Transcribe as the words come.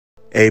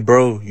Hey,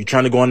 bro, you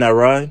trying to go on that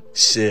ride?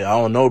 Shit, I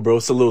don't know, bro.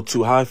 It's a little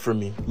too high for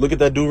me. Look at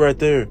that dude right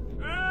there.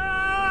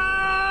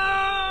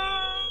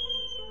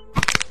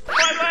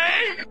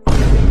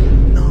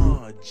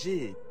 Nah,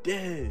 Jit,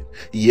 dead.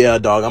 Yeah,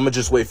 dog, I'ma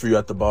just wait for you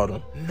at the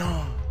bottom.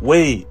 Nah.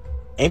 Wait,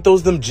 ain't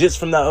those them Jits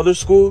from that other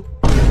school?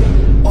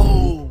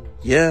 Oh,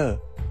 yeah,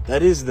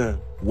 that is them.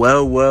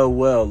 Well,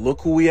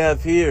 look who we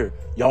have here.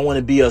 Y'all want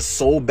to be us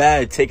so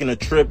bad taking a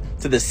trip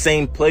to the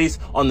same place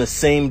on the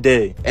same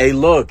day. Hey,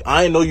 look,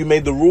 I ain't know you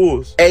made the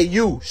rules. Hey,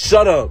 you,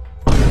 shut up.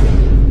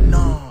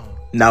 Nah.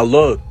 Now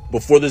look,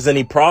 before there's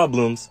any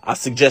problems, I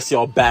suggest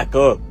y'all back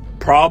up.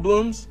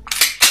 Problems?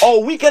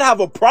 Oh, we could have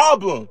a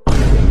problem.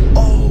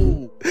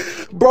 Oh,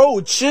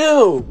 bro,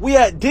 chill. We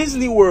at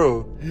Disney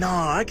World.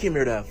 Nah, I came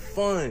here to have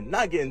fun,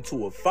 not get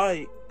into a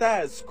fight.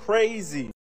 That's crazy.